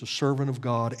Moses, the servant of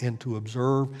God, and to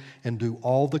observe and do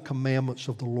all the commandments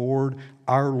of the Lord,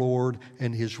 our Lord,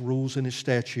 and His rules and His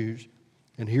statutes.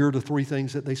 And here are the 3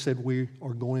 things that they said we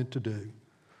are going to do.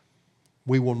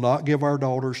 We will not give our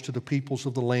daughters to the peoples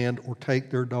of the land or take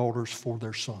their daughters for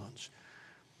their sons.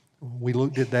 We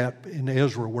looked at that in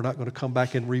Ezra. We're not going to come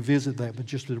back and revisit that, but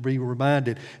just to be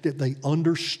reminded that they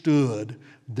understood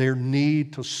their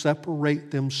need to separate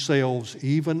themselves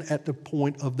even at the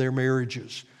point of their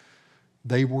marriages.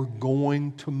 They were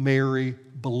going to marry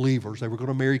believers. They were going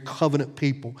to marry covenant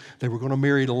people. They were going to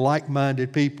marry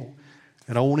like-minded people.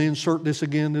 And I want to insert this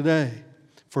again today.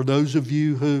 For those of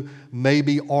you who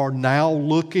maybe are now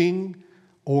looking,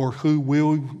 or who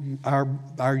will,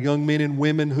 our young men and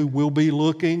women who will be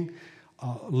looking,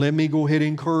 let me go ahead and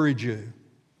encourage you.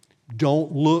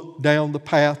 Don't look down the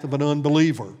path of an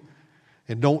unbeliever.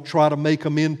 And don't try to make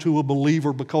them into a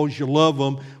believer because you love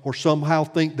them or somehow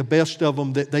think the best of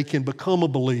them that they can become a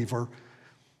believer.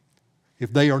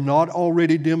 If they are not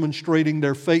already demonstrating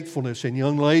their faithfulness, and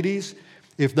young ladies,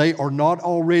 if they are not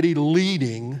already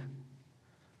leading,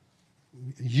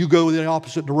 you go in the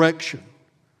opposite direction.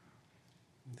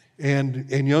 And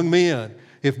young men,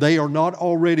 if they are not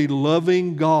already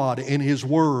loving God and His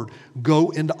Word,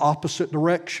 go in the opposite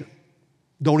direction.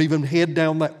 Don't even head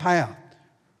down that path.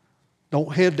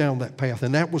 Don't head down that path.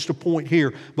 And that was the point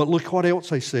here. But look what else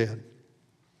they said.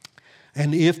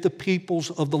 And if the peoples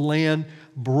of the land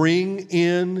bring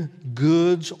in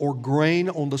goods or grain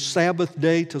on the Sabbath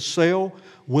day to sell,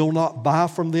 will not buy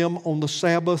from them on the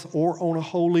Sabbath or on a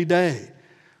holy day.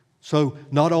 So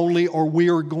not only are we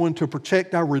going to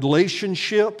protect our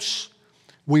relationships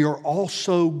we are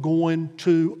also going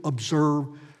to observe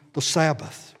the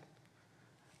Sabbath.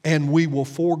 And we will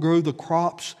forego the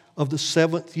crops of the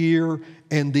seventh year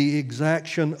and the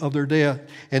exaction of their debt.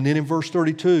 And then in verse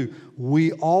 32,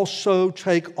 we also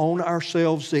take on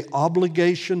ourselves the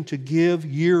obligation to give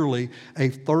yearly a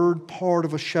third part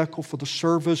of a shekel for the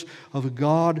service of the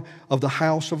God of the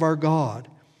house of our God.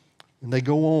 And they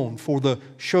go on for the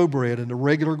showbread and the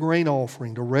regular grain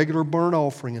offering, the regular burnt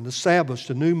offering and the Sabbaths,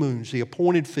 the new moons, the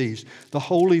appointed feasts, the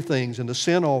holy things and the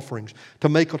sin offerings, to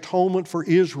make atonement for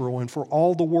Israel and for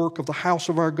all the work of the house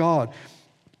of our God.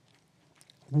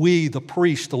 We, the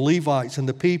priests, the Levites, and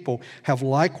the people have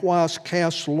likewise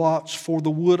cast lots for the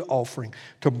wood offering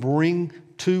to bring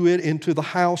to it into the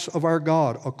house of our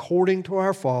God, according to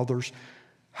our fathers'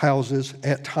 houses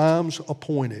at times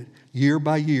appointed, year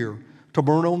by year, to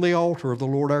burn on the altar of the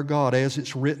Lord our God, as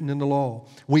it's written in the law.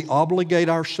 We obligate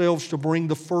ourselves to bring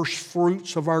the first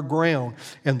fruits of our ground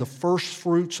and the first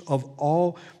fruits of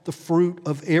all the fruit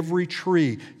of every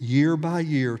tree, year by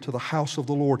year, to the house of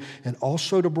the Lord, and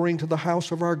also to bring to the house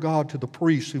of our God, to the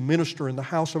priests who minister in the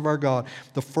house of our God,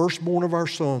 the firstborn of our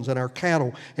sons and our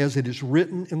cattle, as it is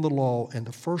written in the law, and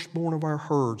the firstborn of our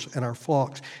herds and our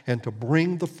flocks, and to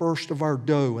bring the first of our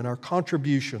dough and our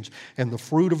contributions, and the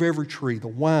fruit of every tree, the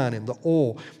wine and the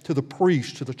oil, to the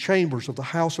priests, to the chambers of the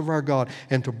house of our God,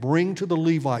 and to bring to the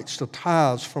Levites the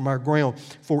tithes from our ground.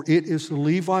 For it is the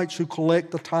Levites who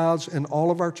collect the tithes in all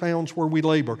of our towns where we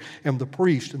labor, and the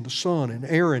priest and the son and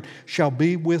Aaron shall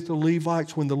be with the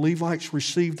Levites when the Levites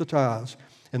receive the tithes.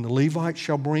 And the Levites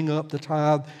shall bring up the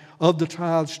tithe of the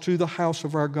tithes to the house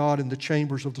of our God in the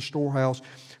chambers of the storehouse.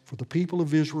 For the people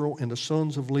of Israel and the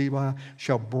sons of Levi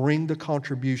shall bring the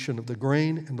contribution of the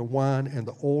grain and the wine and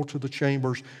the oil to the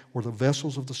chambers where the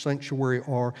vessels of the sanctuary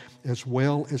are, as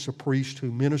well as the priests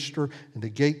who minister and the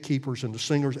gatekeepers and the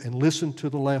singers. And listen to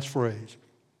the last phrase.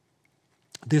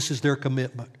 This is their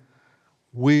commitment.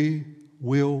 We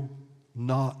will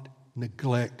not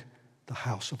neglect the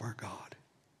house of our God.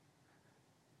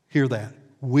 Hear that.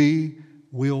 We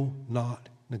will not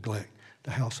neglect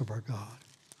the house of our God.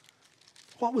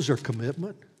 What was their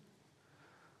commitment?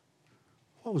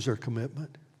 What was their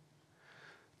commitment?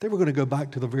 They were going to go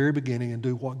back to the very beginning and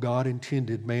do what God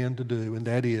intended man to do, and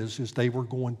that is they were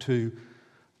going to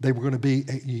be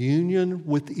at union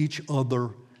with each other,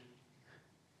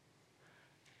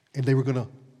 and they were going to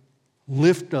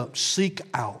lift up, seek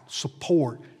out,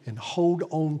 support, and hold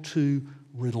on to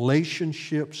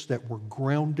relationships that were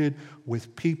grounded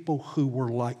with people who were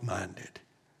like-minded,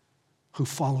 who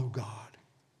follow God.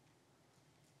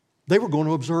 They were going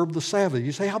to observe the Sabbath.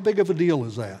 You say, how big of a deal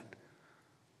is that?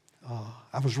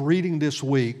 I was reading this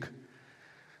week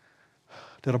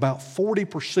that about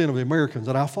 40% of the Americans,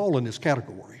 and I fall in this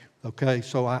category, okay?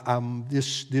 So I'm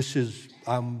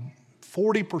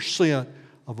 40%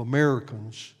 of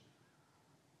Americans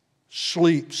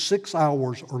sleep 6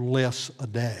 hours or less a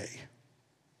day.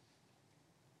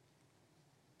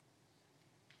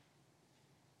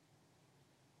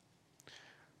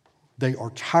 They are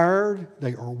tired,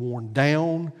 they are worn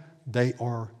down, they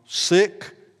are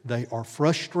sick, they are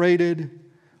frustrated.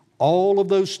 All of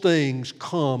those things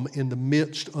come in the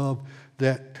midst of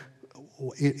that.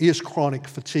 It is chronic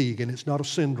fatigue, and it's not a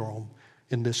syndrome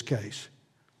in this case.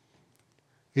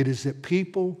 It is that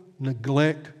people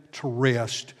neglect to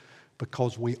rest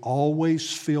because we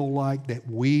always feel like that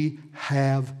we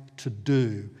have to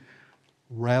do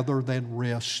rather than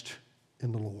rest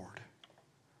in the Lord.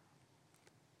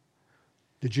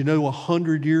 Did you know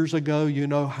 100 years ago, you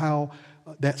know how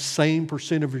that same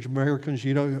percentage of Americans,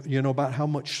 you know about how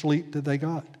much sleep that they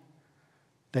got?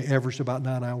 They averaged about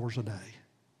 9 hours a day.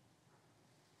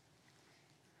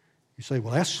 You say,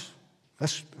 well, that's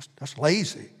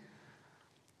lazy.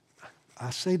 I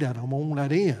say that I'm on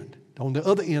that end, on the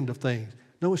other end of things.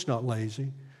 No, it's not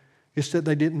lazy. It's that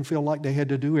they didn't feel like they had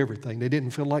to do everything. They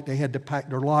didn't feel like they had to pack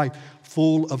their life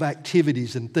full of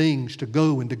activities and things to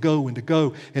go and to go and to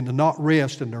go and to not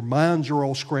rest, and their minds are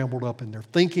all scrambled up and their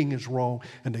thinking is wrong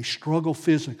and they struggle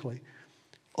physically.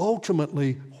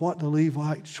 Ultimately, what the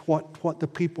Levites, what the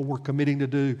people were committing to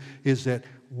do is that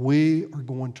we are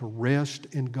going to rest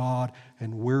in God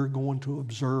and we're going to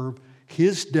observe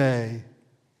His day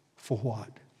for what?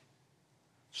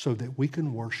 So that we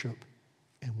can worship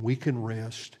and we can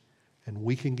rest and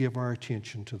we can give our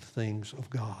attention to the things of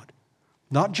God.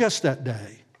 Not just that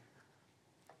day,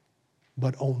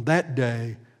 but on that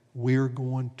day, we're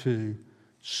going to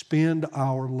spend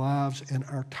our lives and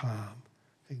our time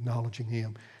acknowledging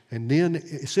Him. And then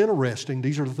it's interesting,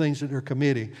 these are the things that they're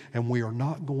committing, and we are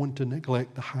not going to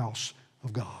neglect the house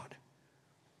of God.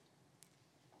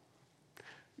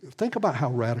 Think about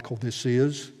how radical this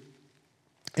is.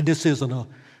 And this isn't a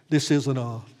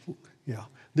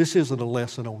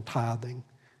lesson on tithing,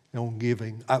 on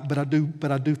giving. But I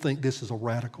do think this is a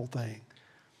radical thing.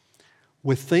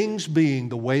 With things being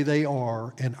the way they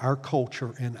are in our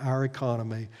culture, in our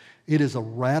economy, it is a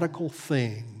radical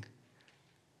thing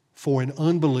for an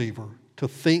unbeliever to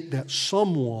think that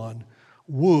someone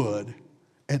would,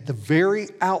 at the very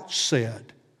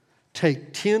outset,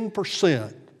 take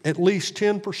 10%, at least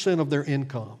 10% of their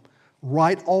income,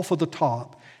 right off of the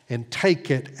top, and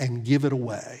take it and give it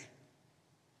away.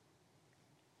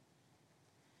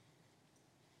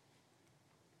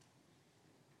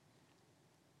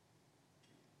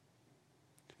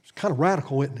 It's kind of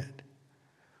radical, isn't it?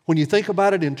 When you think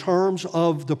about it in terms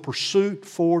of the pursuit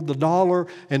for the dollar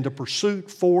and the pursuit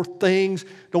for things,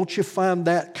 don't you find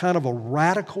that kind of a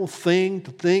radical thing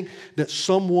to think that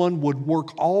someone would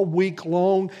work all week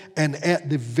long and at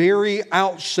the very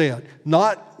outset,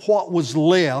 not what was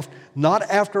left, not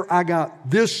after I got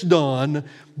this done,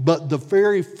 but the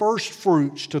very first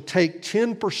fruits, to take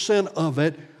 10% of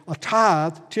it, a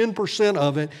tithe, 10%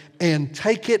 of it, and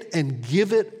take it and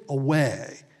give it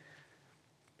away?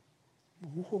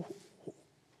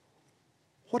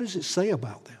 What does it say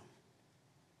about them?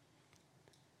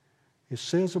 It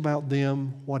says about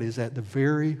them what is at the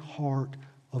very heart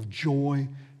of joy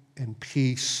and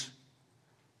peace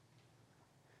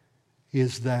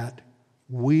is that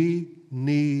we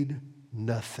need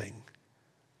nothing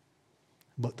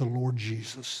but the Lord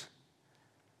Jesus.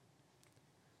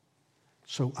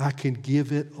 So I can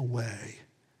give it away,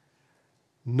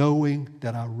 knowing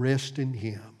that I rest in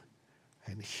Him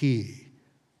and He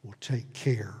will take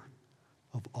care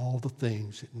of all the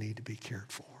things that need to be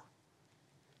cared for.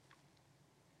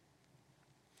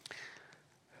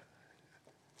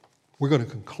 We're going to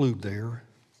conclude there.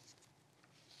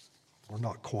 Or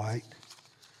not quite,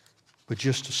 but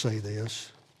just to say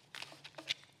this.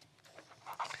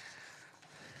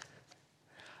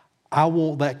 I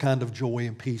want that kind of joy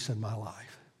and peace in my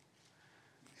life.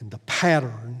 And the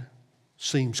pattern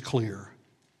seems clear.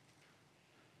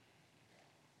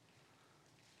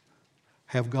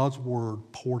 Have God's Word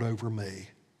poured over me.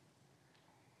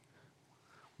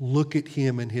 Look at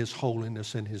Him and His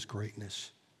holiness and His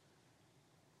greatness.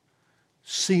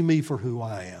 See me for who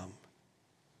I am.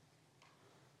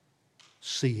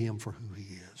 See Him for who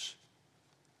He is.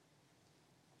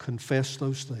 Confess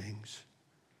those things.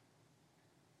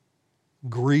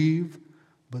 Grieve,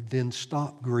 but then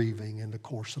stop grieving in the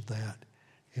course of that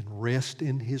and rest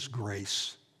in His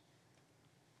grace.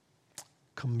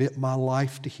 Commit my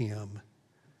life to Him.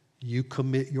 You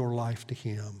commit your life to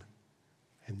Him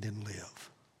and then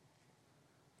live.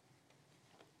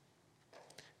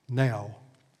 Now,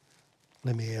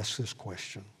 let me ask this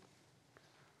question.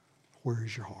 Where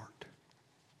is your heart?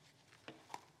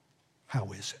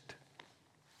 How is it?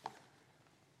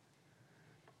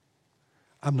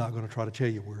 I'm not going to try to tell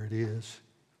you where it is.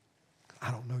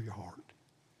 I don't know your heart.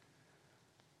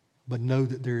 But know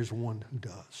that there is one who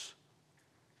does.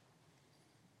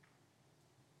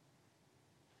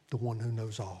 The one who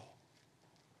knows all.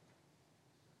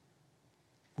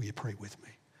 Will you pray with me?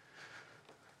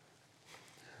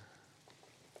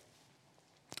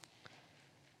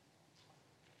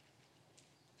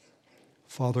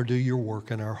 Father, do your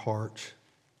work in our hearts,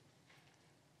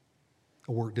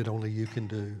 a work that only you can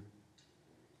do,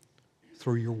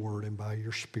 through your word and by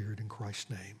your Spirit in Christ's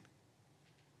name.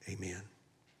 Amen.